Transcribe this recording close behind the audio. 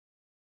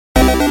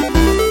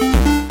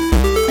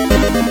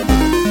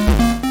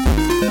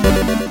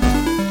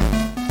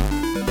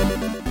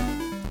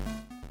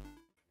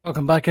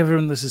Welcome back,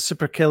 everyone. This is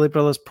Super Kelly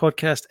Brothers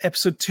Podcast,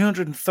 episode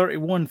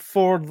 231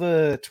 for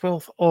the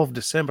 12th of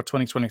December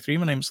 2023.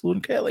 My name is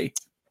Sloan Kelly.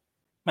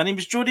 My name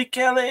is Jody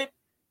Kelly.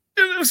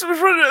 This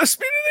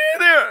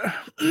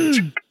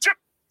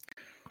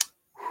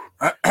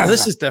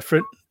is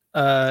different.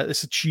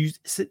 This is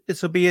Tuesday.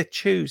 This will be a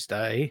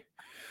Tuesday,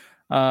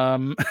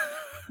 rather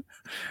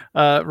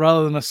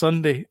than a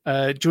Sunday.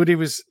 Jody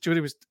was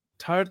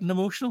tired and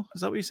emotional.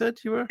 Is that what you said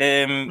you were?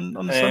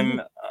 On the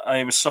Sunday?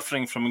 I was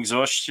suffering from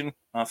exhaustion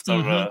after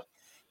a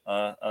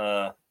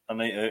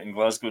night out in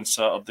Glasgow on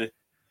Saturday.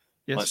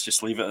 Yes. Let's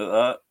just leave it at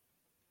that.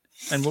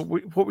 And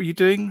what were you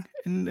doing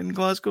in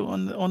Glasgow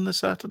on the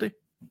Saturday?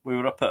 We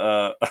were up at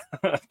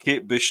a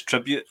Kate Bush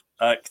tribute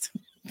act.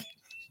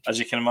 As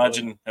you can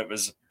imagine, it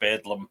was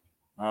bedlam.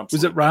 Absolutely.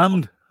 Was it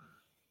rammed?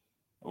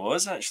 It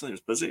was actually. It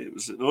was busy. It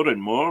was at the Oran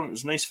Moor. It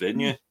was a nice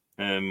venue.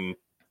 It's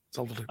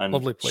a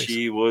lovely place.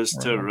 She was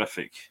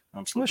terrific.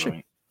 Absolutely Was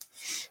brilliant.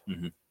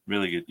 Mm-hmm.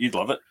 Really good. You'd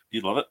love it.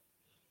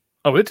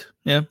 I would.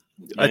 Yeah.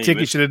 I you think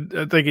would.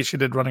 she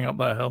did running up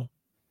that hill.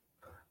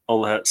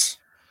 All the hits.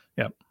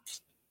 Yeah.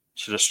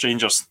 She's a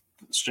stranger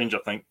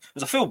thing. It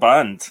was a full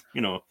band,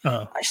 you know.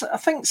 Uh-huh. Actually, I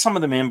think some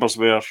of the members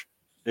were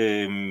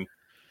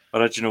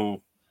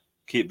original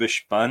Kate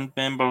Bush band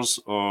members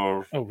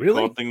or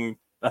recording.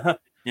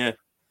 Yeah.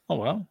 Oh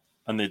wow.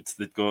 And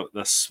they'd got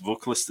this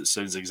vocalist that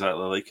sounds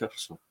exactly like her.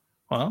 So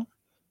wow.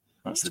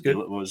 That's the good.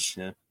 deal. It was.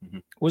 Yeah. Mm-hmm.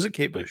 Was it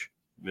Kate Bush?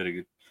 Very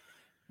good.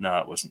 No,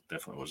 it wasn't.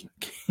 Definitely wasn't.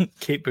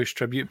 Kate Bush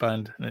tribute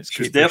band, and it's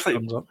she was Kate Bush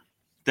comes up.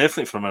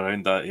 Definitely from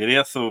around that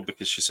area, though,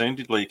 because she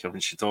sounded like her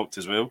when she talked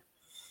as well.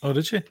 Oh,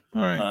 did she?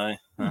 All right.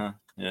 Aye.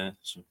 Yeah.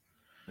 So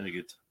very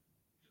good.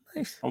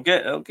 Nice. I'll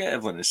get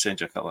everyone to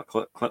send you a couple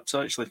of clips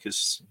actually,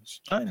 because it's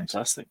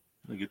fantastic.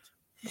 Very good.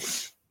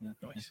 Yeah.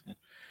 Nice.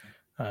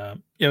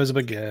 Yeah, I was a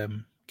big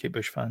Kate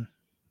Bush fan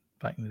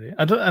back in the day.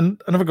 I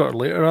never got her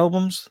later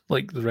albums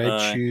like the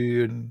Red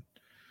Shoe and.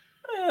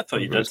 Yeah, I thought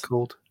you did. It's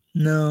called.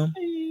 No.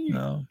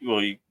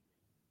 Well, I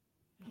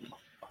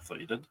thought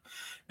you did.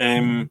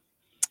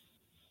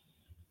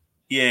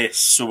 Yes,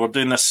 so we're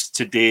doing this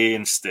today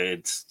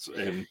instead.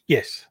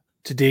 Yes,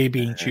 today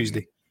being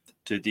Tuesday.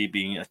 Today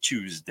being a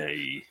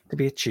Tuesday. To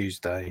be a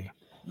Tuesday.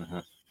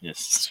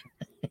 Yes.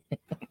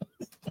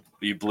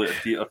 You Blue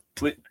Peter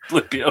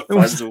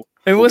Fazzle.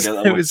 It was